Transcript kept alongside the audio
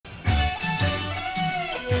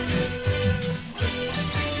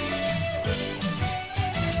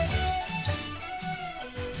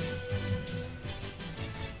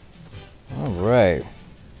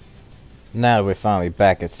Now that we're finally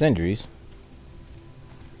back at Sindri's,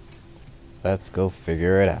 let's go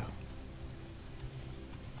figure it out.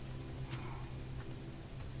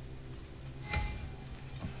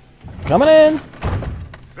 Coming in.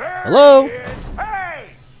 There Hello. he is. Hey,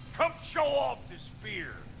 come show off the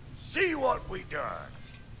spear. See what we done.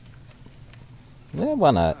 Yeah, why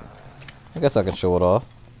not? I guess I can show it off.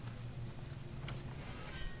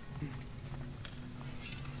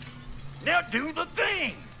 Now do the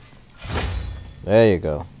thing. There you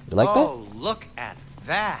go. You like that? Oh, look at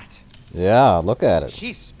that. Yeah, look at it.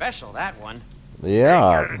 She's special, that one.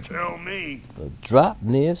 Yeah. Ain't gotta tell me. The drop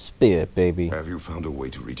near spear, baby. Have you found a way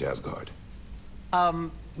to reach Asgard?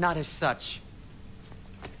 Not as such.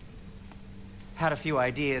 Had a few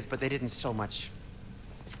ideas, but they didn't so much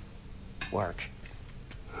work.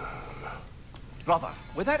 Brother,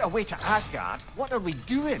 without a way to Asgard, what are we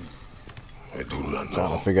doing? I do not Trying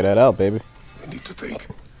know. to figure that out, baby. I need to think.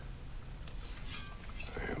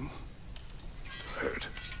 I am tired.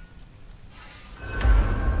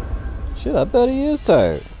 Shit, I bet he is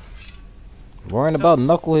tired. Worrying about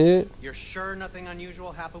Knucklehead. You're sure nothing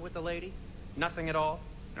unusual happened with the lady? Nothing at all?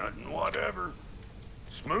 Nothing whatever.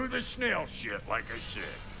 Smooth as snail shit, like I said.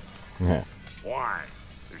 Yeah. Why?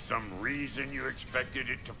 There's some reason you expected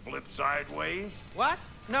it to flip sideways? What?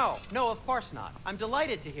 No, of course not. I'm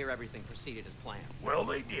delighted to hear everything proceeded as planned. Well,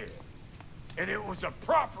 they did. And it was a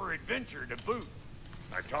proper adventure to boot.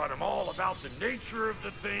 I taught them all about the nature of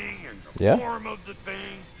the thing and the form of the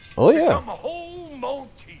thing. Oh, yeah. Become a whole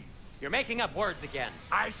motif. You're making up words again.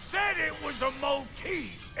 I said it was a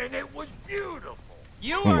motif, and it was beautiful.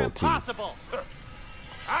 You are Motif. impossible.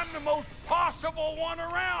 I'm the most possible one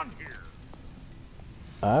around here.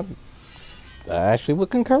 I actually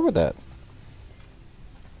would concur with that.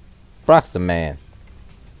 Brock's the man.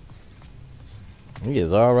 He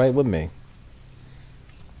is all right with me.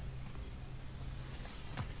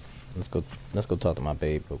 Let's go talk to my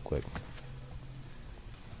babe real quick.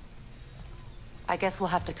 I guess we'll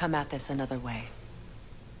have to come at this another way.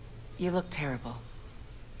 You look terrible.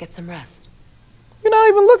 Get some rest. You're not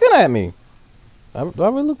even looking at me. Do I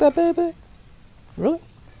really look that bad, babe? Really?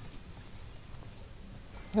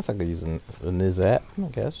 I guess I could use a Nizap, I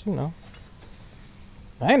guess, you know.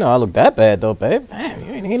 I ain't know I look that bad, though, babe. Man,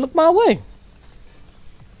 you ain't look my way.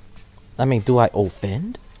 I mean, do I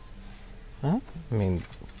offend? Huh? I mean,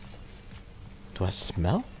 do I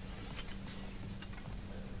smell?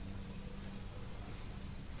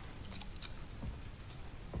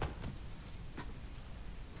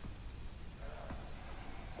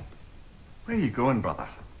 Where are you going, brother?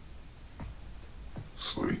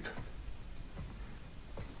 Sleep.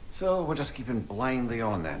 So we're just keeping blindly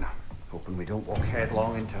on then, hoping we don't walk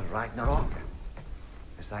headlong into Ragnarok.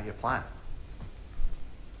 Is that your plan?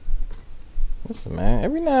 Listen, man.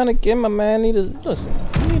 Every now and again, my man you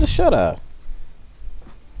need a shut eye.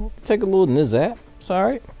 Take a little Nizap. It's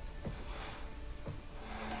alright.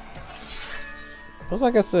 But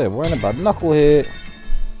like I said, worrying about Knucklehead,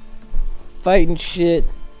 fighting shit,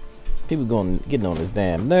 people getting on his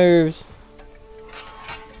damn nerves.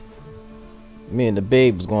 Me and the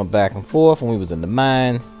babe was going back and forth when we was in the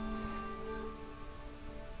mines.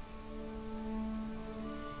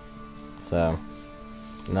 So,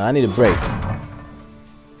 no, I need a break.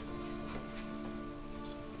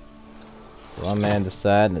 So my man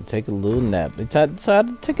decided to take a little nap. He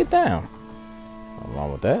decided to take it down. Nothing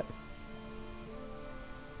wrong with that.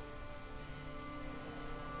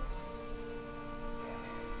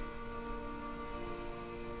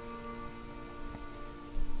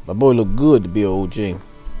 My boy look good to be an OG.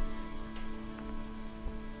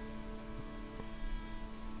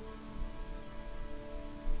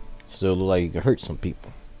 Still look like he can hurt some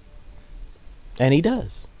people. And he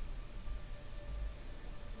does.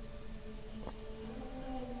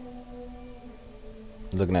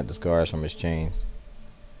 Looking at the scars from his chains.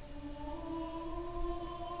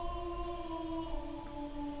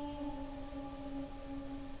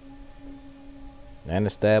 And the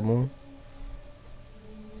stab wound.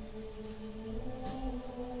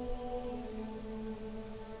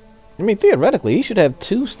 I mean, theoretically, he should have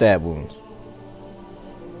 2 stab wounds.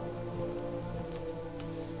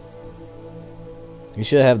 He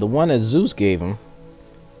should have the one that Zeus gave him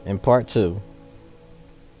in part 2.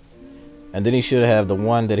 And then he should have the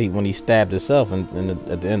one that when he stabbed himself at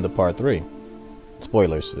the end of part 3.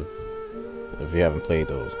 Spoilers if you haven't played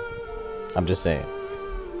those. I'm just saying.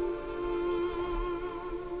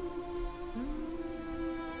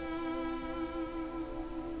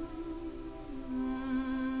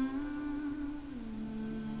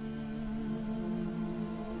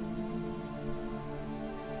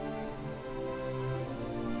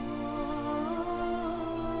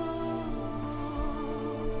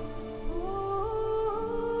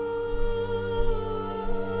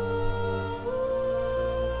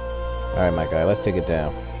 Alright, my guy, let's take it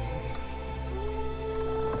down.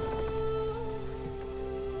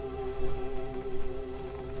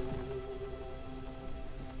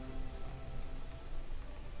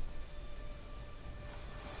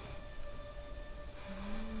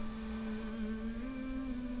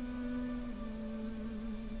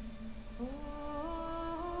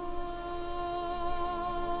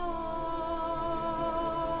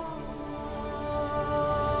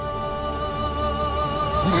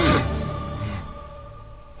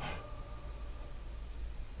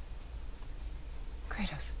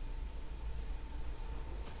 Kratos.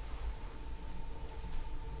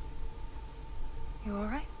 You all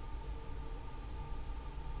right?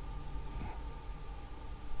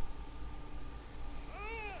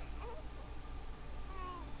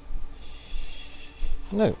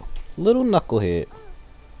 No, little knucklehead.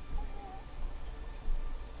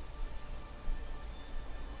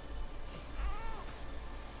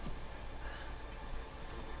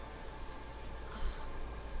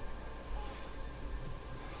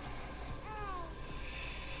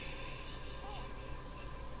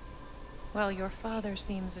 Well, your father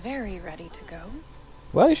seems very ready to go.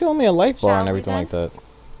 Why they showing me a life bar Shall and we everything then? like that?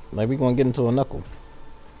 Like we gonna get into a knuckle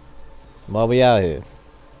while we out here.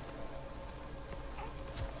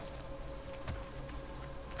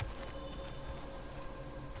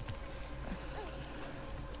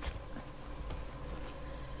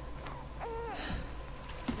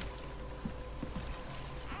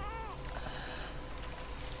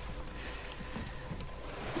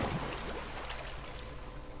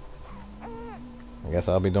 I guess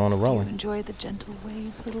I'll be doing the You rolling. enjoy the gentle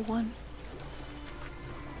waves, little one.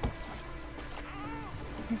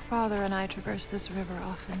 Your father and I traverse this river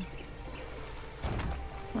often.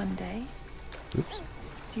 One day, Oops.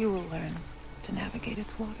 you will learn to navigate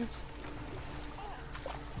its waters.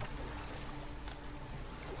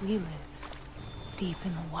 We live deep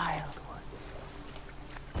in the wild woods.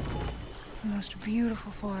 The most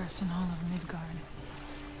beautiful forest in all of Midgard.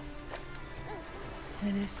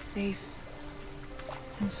 And it is safe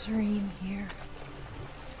and serene here.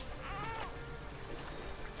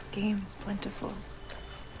 Game is plentiful,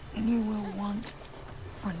 and you will want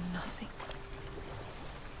for nothing.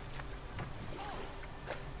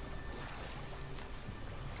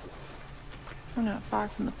 We're not far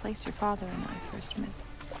from the place your father and I first met.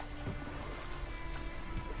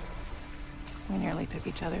 We nearly took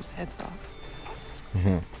each other's heads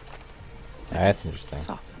off. That's interesting.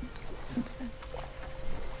 Softened since then.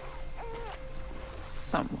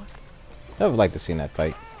 Somewhat. I would like to see that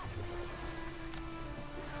fight.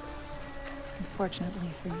 Unfortunately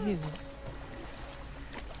for you,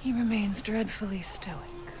 he remains dreadfully stoic.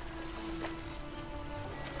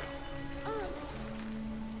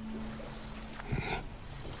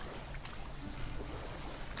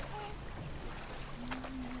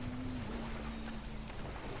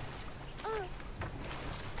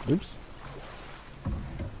 Oops.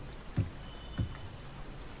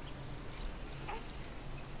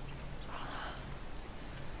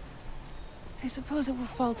 I suppose it will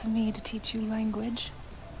fall to me to teach you language.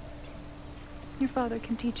 Your father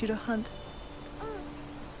can teach you to hunt.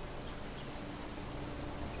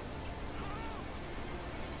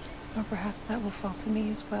 Or perhaps that will fall to me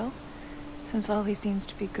as well, since all he seems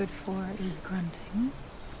to be good for is grunting.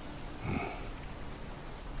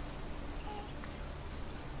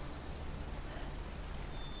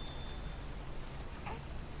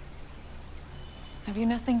 Have you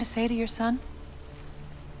nothing to say to your son?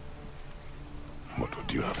 What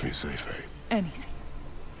would you have me say, Faye? Anything.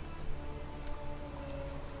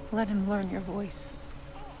 Let him learn your voice.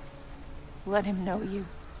 Let him know you.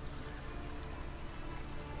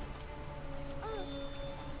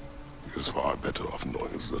 He is far better off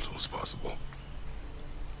knowing as little as possible.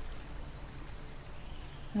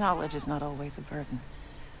 Knowledge is not always a burden.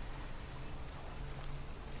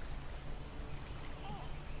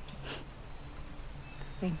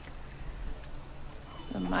 Think.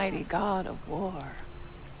 The mighty god of war,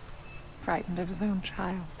 frightened of his own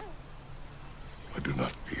child. I do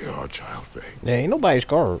not fear our child, Faye. Yeah, ain't nobody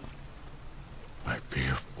scared. I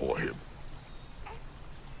fear for him.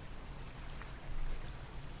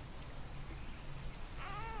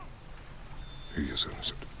 He is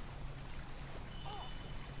innocent.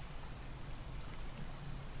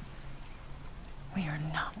 We are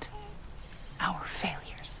not our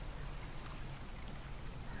failures.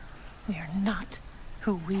 We are not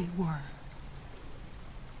who we were.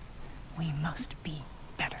 We must be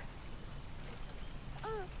better.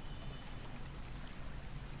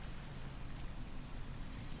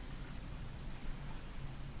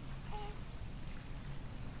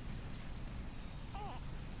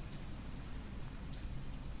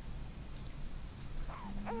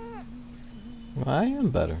 Well, I am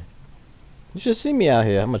better. You should see me out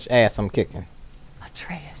here, how much ass I'm kicking.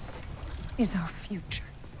 Atreus is our future.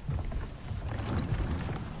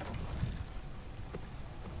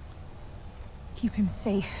 Keep him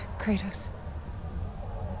safe, Kratos.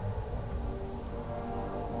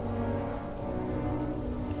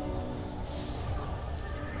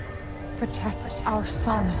 Protect our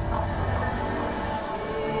son.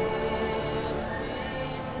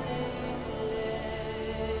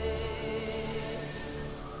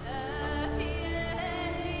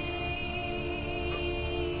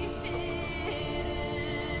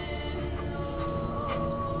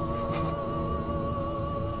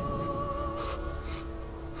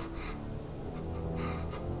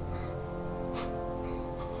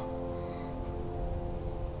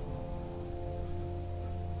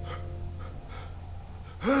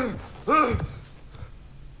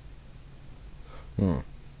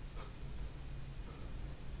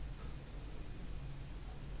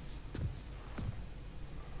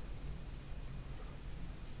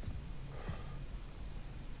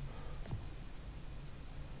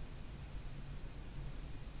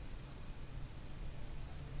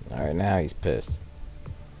 Alright, now he's pissed.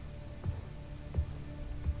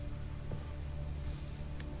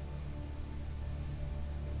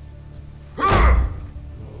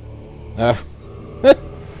 I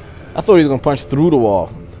thought he was gonna punch through the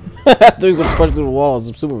wall. I thought he was gonna punch through the wall on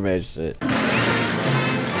some Superman shit.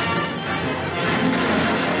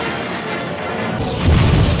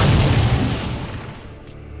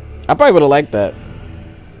 I probably would have liked that.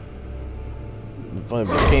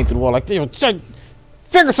 Probably came through the wall like,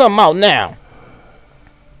 figure something out now.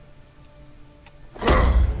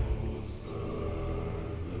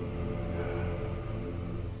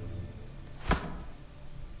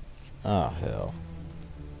 Oh, hell.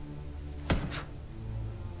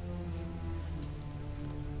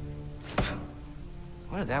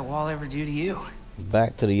 What did that wall ever do to you?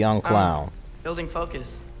 Back to the young clown. Building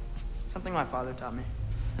focus. Something my father taught me.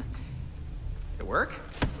 Did it work?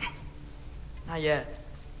 Not yet.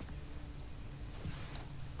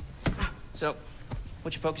 So,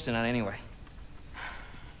 what you focusing on anyway?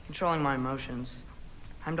 Controlling my emotions.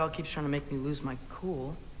 Heimdall keeps trying to make me lose my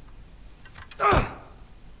cool. I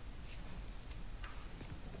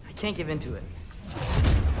can't give into it.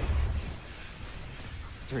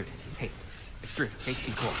 Thrud, hey, it's Thrud. Hey,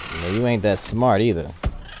 be cool. No, you ain't that smart either.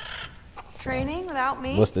 Training without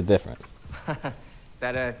me? What's the difference?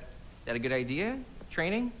 That a good idea?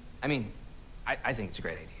 Training? I mean, I think it's a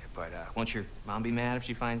great idea, but won't your mom be mad if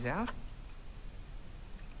she finds out?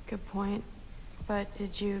 Good point. But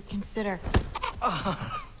did you consider?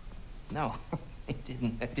 No, it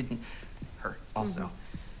didn't. It didn't hurt. Also.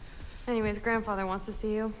 Anyways, grandfather wants to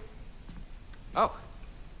see you. Oh,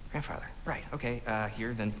 grandfather. Right. Okay.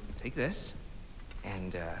 Here, then take this,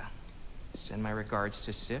 and send my regards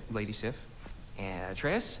to Sif, Lady Sif, and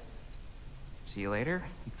Atreus. See you later,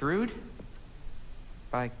 Thrud.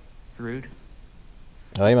 Bye, Thrud.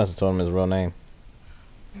 Oh, he must have told him his real name.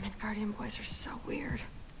 Midgardian boys are so weird.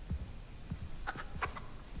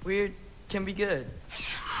 Weird can be good.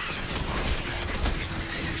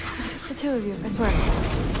 The two of you, I swear.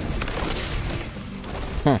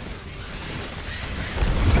 Huh.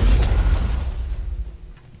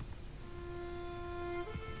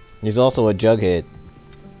 He's also a Jughead.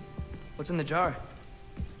 What's in the jar?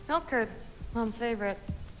 Milk curd, Mom's favorite.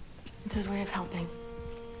 It's his way of helping.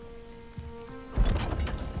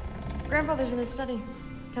 Grandfather's in his study.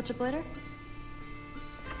 Catch up later?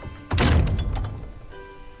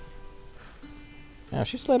 Yeah,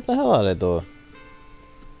 she slapped the hell out of that door.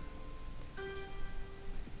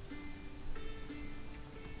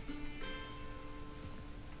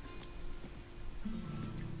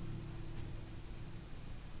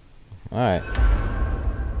 Alright.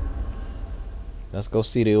 Let's go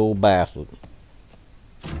see the old bastard.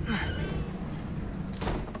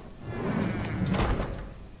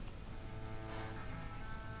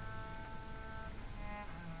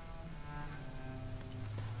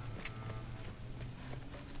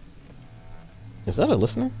 Is that a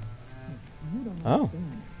listener? You don't Oh.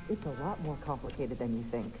 understand. It's a lot more complicated than you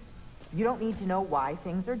think. You don't need to know why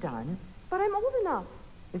things are done. But I'm old enough.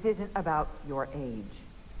 This isn't about your age.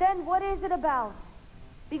 Then what is it about?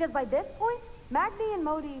 Because by this point, Magni and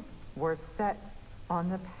Modi... We're set on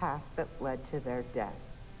the path that led to their death.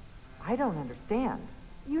 I don't understand.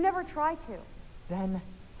 You never try to. Then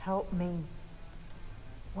help me.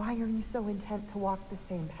 Why are you so intent to walk the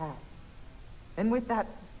same path? And with that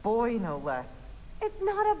boy, no less. It's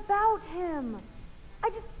not about him.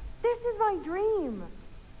 This is my dream.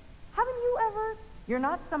 Haven't you ever... You're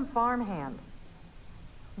not some farmhand.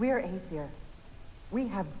 We're Aesir. We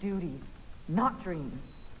have duties, not dreams.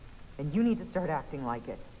 And you need to start acting like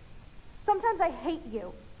it. Sometimes I hate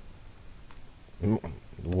you.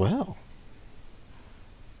 Well,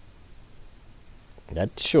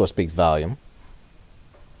 that sure speaks volume.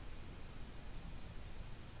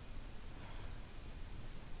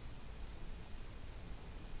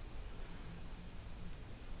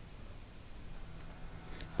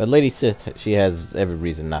 But Lady Sith, she has every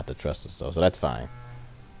reason not to trust us, though, so that's fine.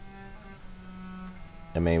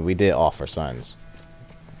 I mean, we did offer sons,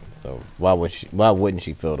 so why wouldn't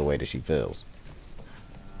she feel the way that she feels?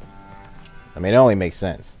 I mean, it only makes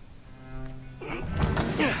sense.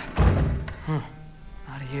 Huh.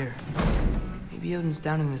 Out of here. Maybe Odin's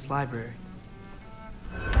down in this library.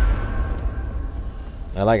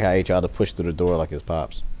 I like how he tried to push through the door like his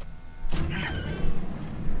pops.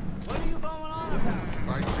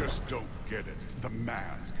 I just don't get it. The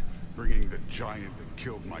mask. Bringing the giant that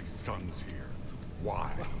killed my sons here.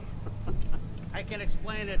 Why? I can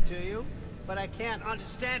explain it to you, but I can't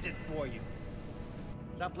understand it for you.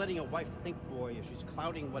 Stop letting your wife think for you. She's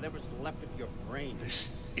clouding whatever's left of your brain. This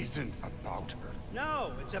isn't about her.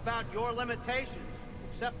 No, it's about your limitations.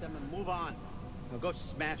 Accept them and move on. Now go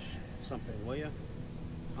smash something, will you?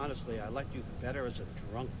 Honestly, I liked you better as a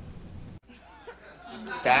drunk.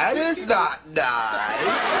 That is not nice.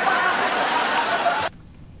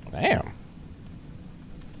 Damn.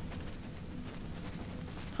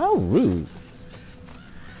 How rude.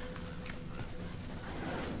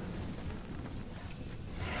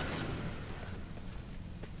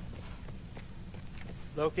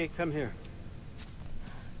 Loki, come here.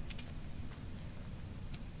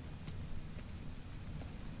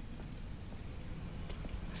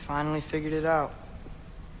 I finally figured it out.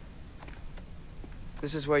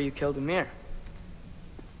 This is where you killed Ymir,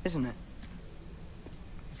 isn't it?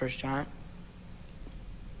 The first giant.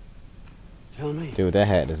 Tell me. Dude, that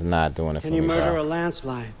hat is not doing it for me. Can you murder bro. a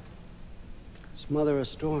landslide? Smother a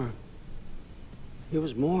storm? He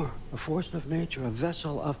was more. A force of nature, a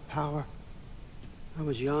vessel of power. I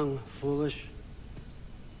was young, foolish.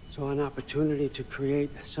 Saw an opportunity to create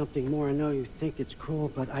something more. I know you think it's cruel,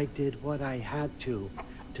 but I did what I had to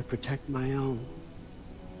protect my own.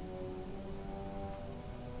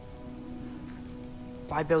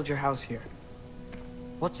 Why build your house here?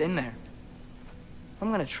 What's in there? I'm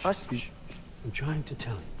gonna trust you. I'm trying to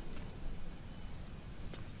tell you.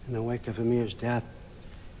 In the wake of Ymir's death,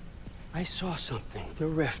 I saw something. The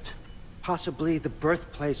rift. Possibly the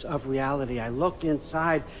birthplace of reality. I looked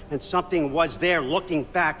inside, and something was there looking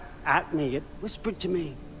back at me. It whispered to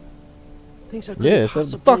me things I couldn't so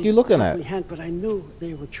the fuck you looking at? comprehend, but I knew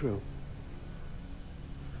they were true.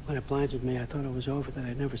 When it blinded me, I thought it was over, that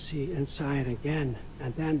I'd never see inside again.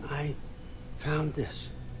 And then I found this.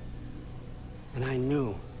 And I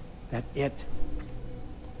knew that it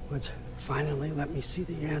would finally let me see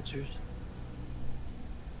the answers.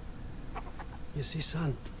 You see,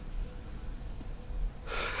 son,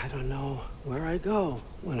 I don't know where I go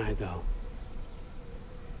when I go.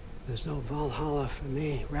 There's no Valhalla for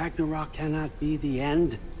me. Ragnarok cannot be the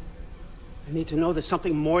end. I need to know there's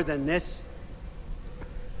something more than this.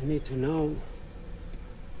 I need to know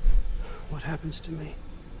what happens to me.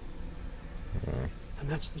 And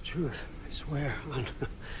that's the truth. I swear on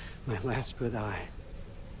my last good eye.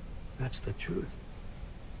 That's the truth.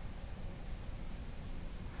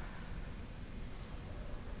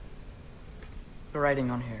 The writing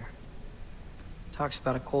on here talks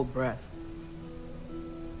about a cold breath.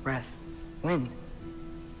 Breath. Wind.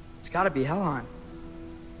 It's gotta be Helheim.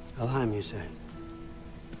 Helheim, you say?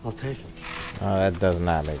 I'll take it. Oh, that does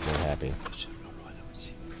not make me happy.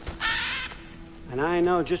 And I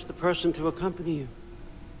know just the person to accompany you.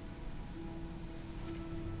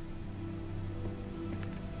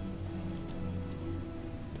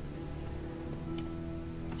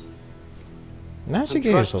 Now she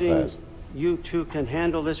get here so fast. You two can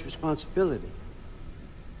handle this responsibility.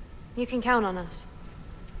 You can count on us.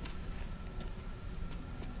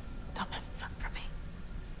 Don't mess this up for me.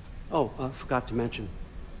 Oh, forgot to mention.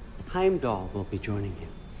 Heimdall will be joining you.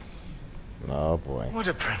 Oh boy. What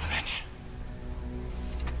a privilege.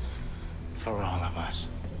 For all of us.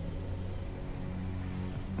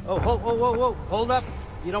 Oh, whoa. Hold up.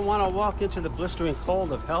 You don't want to walk into the blistering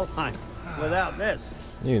cold of Helheim without this.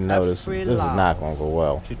 You know this is not going to go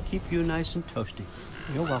well. Should keep you nice and toasty.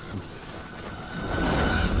 You're welcome.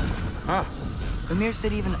 Huh. Ymir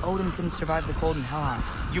said even Odin couldn't survive the cold in Helheim.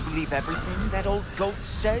 You believe everything that old goat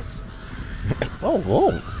says?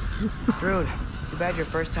 Whoa. Thrud, too bad your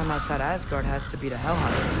first time outside Asgard has to be to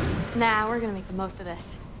Helheim. Nah, we're gonna make the most of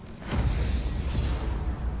this.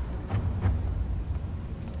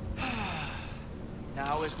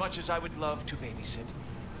 Now, as much as I would love to babysit,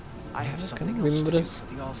 I have Can something you else to remember do this?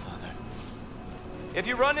 for the Allfather. If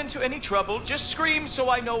you run into any trouble, just scream so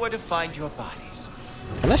I know where to find your bodies.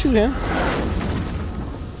 Can I shoot him?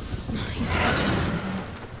 He's such an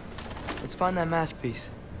asshole. Let's find that mask piece.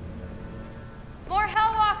 More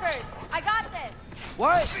Hellwalkers! I got this!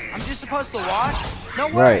 What? I'm just supposed to watch? No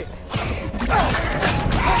way! Right.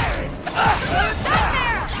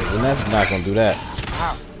 And that's not gonna do that.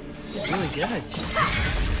 Wow. It's really good.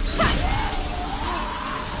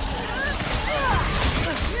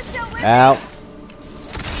 Out.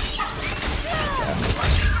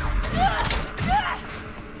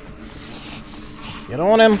 Get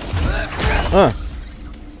on him.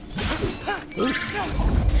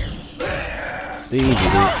 Easy, dude.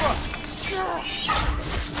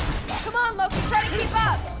 Come on, Loki, try to keep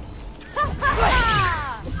up!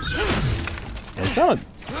 I'm trying to...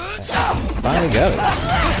 Finally got it.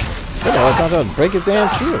 Still, I was trying to break his damn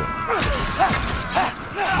shield.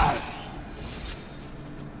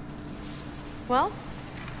 Well,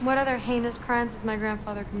 what other heinous crimes has my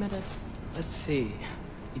grandfather committed? Let's see.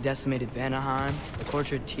 He decimated Vanaheim,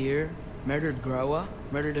 tortured Tyr, murdered Groa,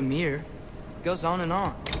 murdered Ymir. Goes on and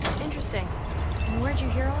on. Interesting. And where'd you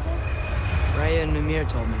hear all this? Freya and Ymir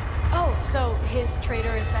told me. Oh, so his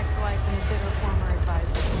traitorous ex-wife and a bitter former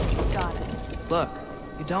advisor. Got it. Look,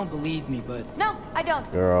 you don't believe me, but... No, I don't.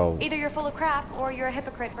 Girl. Either you're full of crap, or you're a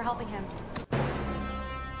hypocrite for helping him.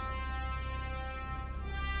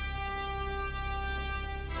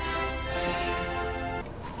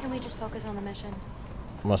 Can we just focus on the mission?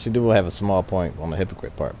 Well, she do have a small point on the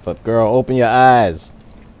hypocrite part. But, girl, open your eyes.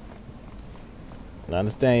 I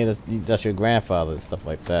understand that's your grandfather and stuff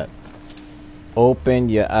like that. Open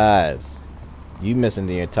your eyes. You missing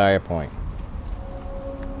the entire point.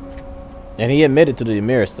 And he admitted to the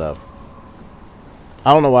Ymir stuff.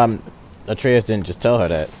 I don't know why Atreus didn't just tell her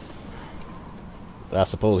that. But I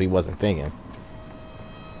suppose he wasn't thinking.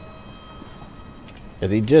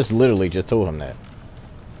 Because he just literally just told him that.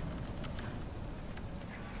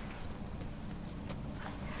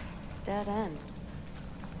 Dead end.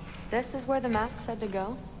 This is where the mask said to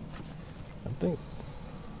go? I think.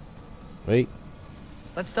 Wait.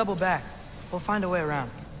 Let's double back. We'll find a way around.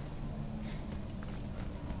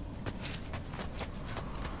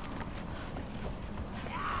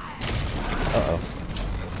 Uh-oh.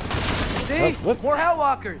 See? What? More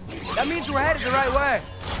Hellwalkers! That means we're headed the right way.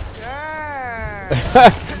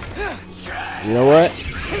 You know what?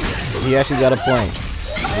 He actually got a point.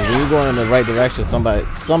 When you're going in the right direction, some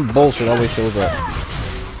bullshit always shows up.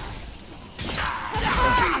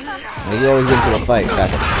 And you always get into a fight,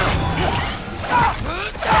 Patrick.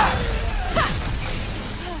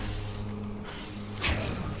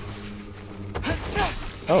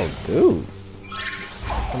 Oh, dude.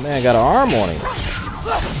 The man got an arm on him.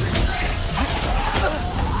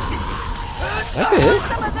 That could hit.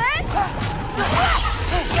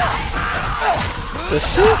 The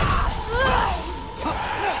shit?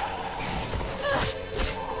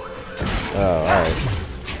 Oh, alright.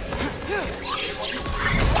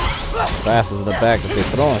 Bastards in the back if they're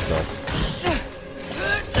throwing stuff.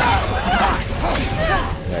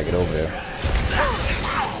 Gotta get over there.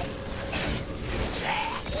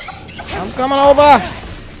 I'm coming over!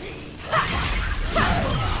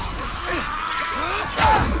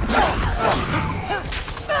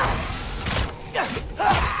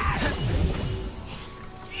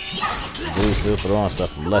 Dude's still throwing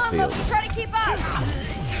stuff from left field.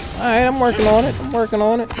 Alright, I'm working on it. I'm working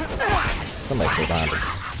on it. Somebody sit behind it.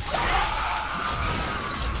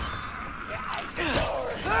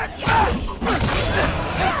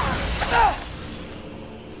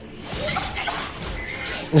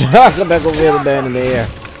 Come back over here, the man in the air.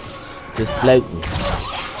 Just floating.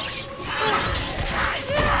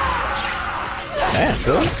 Damn,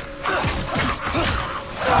 sure.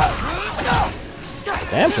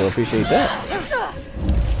 Damn, sure appreciate that.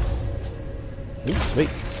 Ooh, sweet.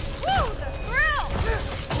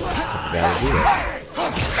 Gotta do that.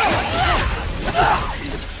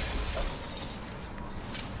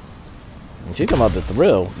 And she's talking about the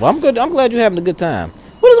thrill. Well, I'm good. I'm glad you're having a good time.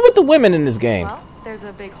 What is with the women in this game? Well, there's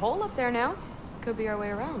a big hole up there now. Could be our way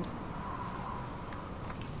around.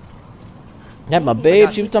 Had my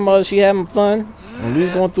babe. She was talking about she having fun, and we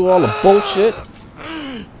was going through all the bullshit.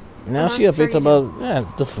 Now she up here talking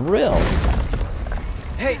about the thrill.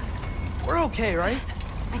 Hey, we're okay, right?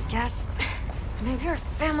 I guess. Maybe our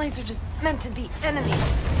families are just meant to be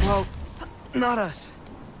enemies. Well, not us.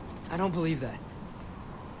 I don't believe that.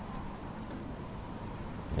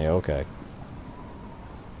 Yeah, okay.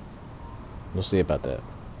 We'll see about that.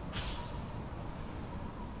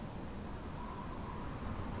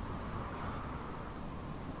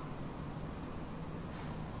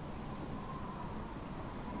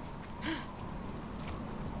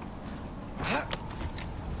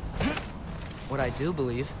 what I do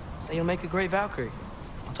believe is that you'll make a great Valkyrie.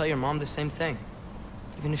 I'll tell your mom the same thing,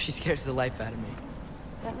 even if she scares the life out of me.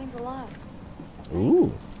 That means a lot.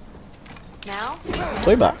 Ooh. Now,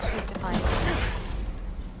 Toy box.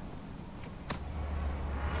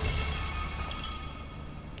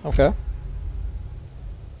 Okay.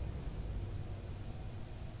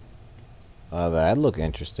 That look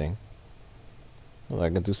interesting. Well, I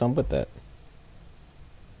can do something with that.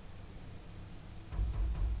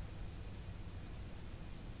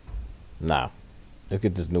 Nah. Let's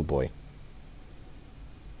get this new boy.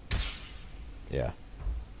 Yeah.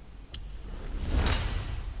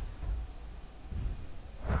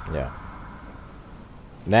 Yeah.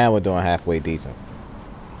 Now we're doing halfway decent.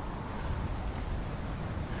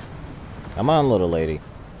 Come on, little lady.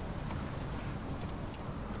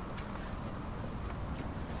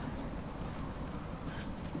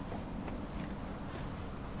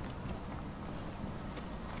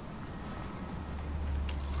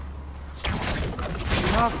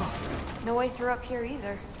 No way through up here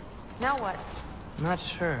either. Now what? I'm not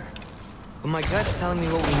sure, but my gut's telling me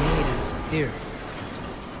what we need is here.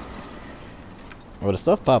 Well, the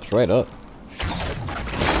stuff pops right up.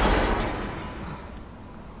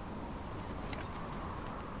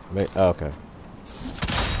 Wait, oh, okay. It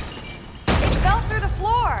fell through the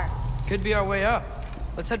floor! Could be our way up.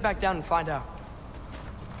 Let's head back down and find out.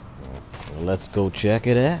 Well, let's go check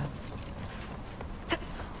it out.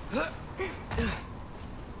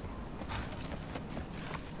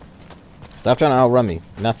 Stop trying to outrun me.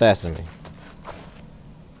 You're not faster than me.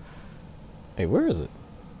 Hey, where is it?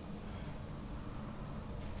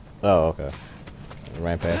 Oh, okay. I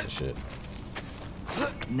ran past the shit.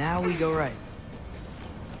 Now we go right.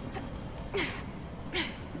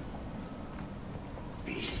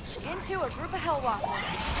 Into a group of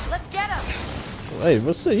hellwalkers. Let's get them! Hey,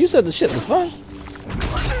 what's this? You said the shit was fun.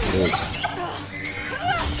 Dude.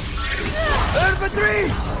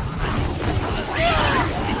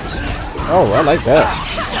 Oh, I like that.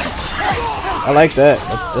 I like that.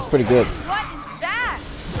 That's pretty good. What is that?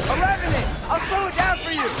 A revenant! I'll slow it down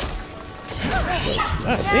for you!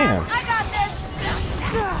 God damn. I got this!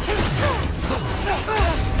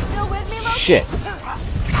 Still with me, Loki? Shit. You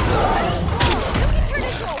can turn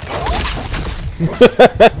into a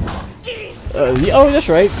wolf! Oh, that's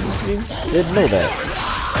right. You didn't know that.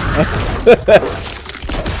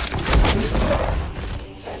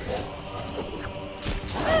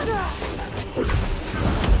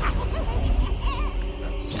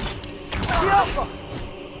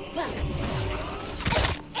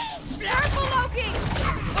 Careful, Loki!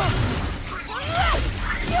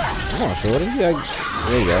 Come on, shorty. There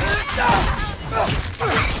you go.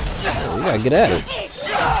 Oh, you gotta get at it.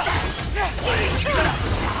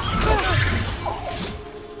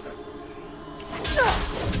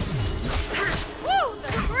 Woo,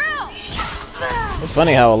 the thrill! It's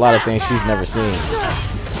funny how a lot of things she's never seen.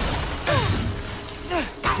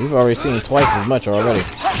 We've already seen twice as much already.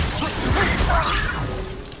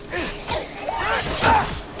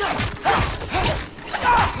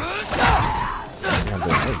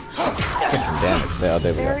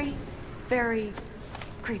 There we go. Very, very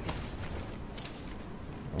creepy.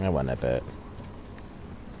 That wasn't that bad.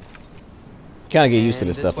 Kind of get used to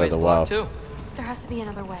this stuff after a while. There has to be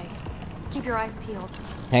another way. Keep your eyes peeled.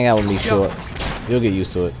 Hang out with me, short. You'll get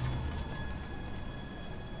used to it.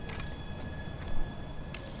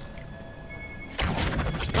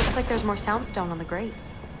 Looks like there's more soundstone on the grate.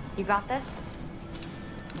 You got this?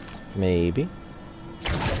 Maybe.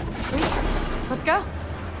 Sweet. Let's go.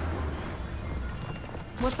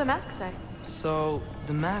 What's the mask say? So,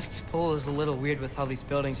 the mask's pull is a little weird with all these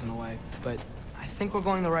buildings in the way, but I think we're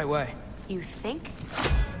going the right way. You think?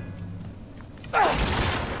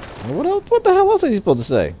 What else? What the hell else is he supposed to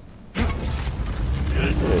say?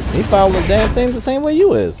 He followed the damn things the same way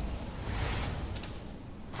you is.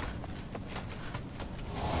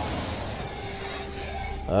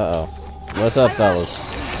 Uh-oh. What's up, fellas?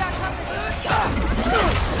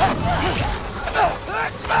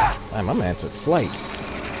 Man, my man took flight.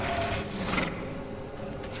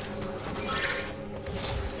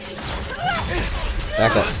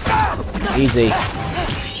 Back up. Easy.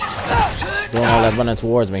 Doing all that running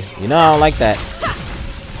towards me. You know I don't like that.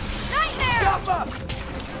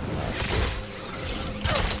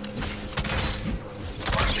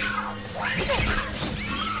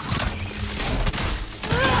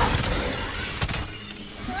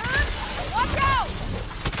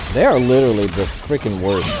 They are literally the freaking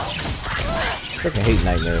worst. Freaking hate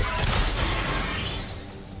nightmares.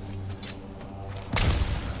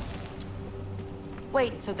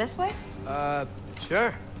 Wait, so this way?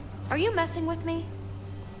 Sure. Are you messing with me?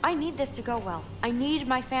 I need this to go well. I need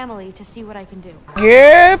my family to see what I can do.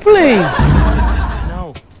 Yeah, please.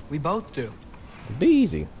 No, we both do. Be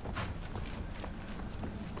easy.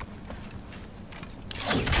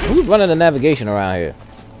 Who's running the navigation around here?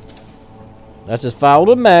 Let's just follow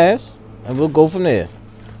the mask, and we'll go from there.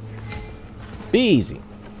 Be easy.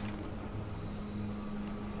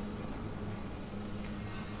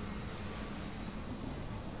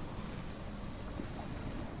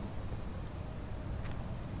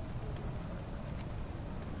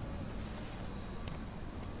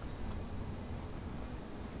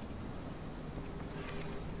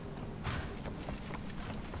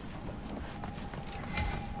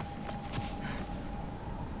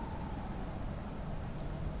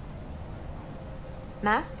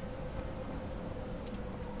 Mask?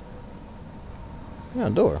 Yeah,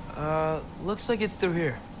 door. Looks like it's through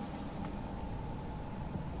here.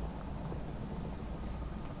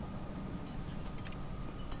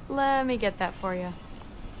 Let me get that for you.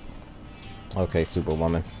 Okay,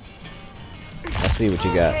 Superwoman. Let's see what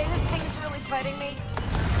you got. Okay, this thing's really fighting me.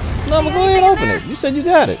 No, but go ahead and open it. You said you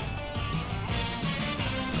got it.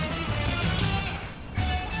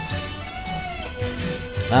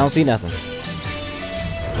 I don't see nothing.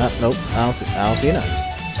 Nope, I don't see nothing.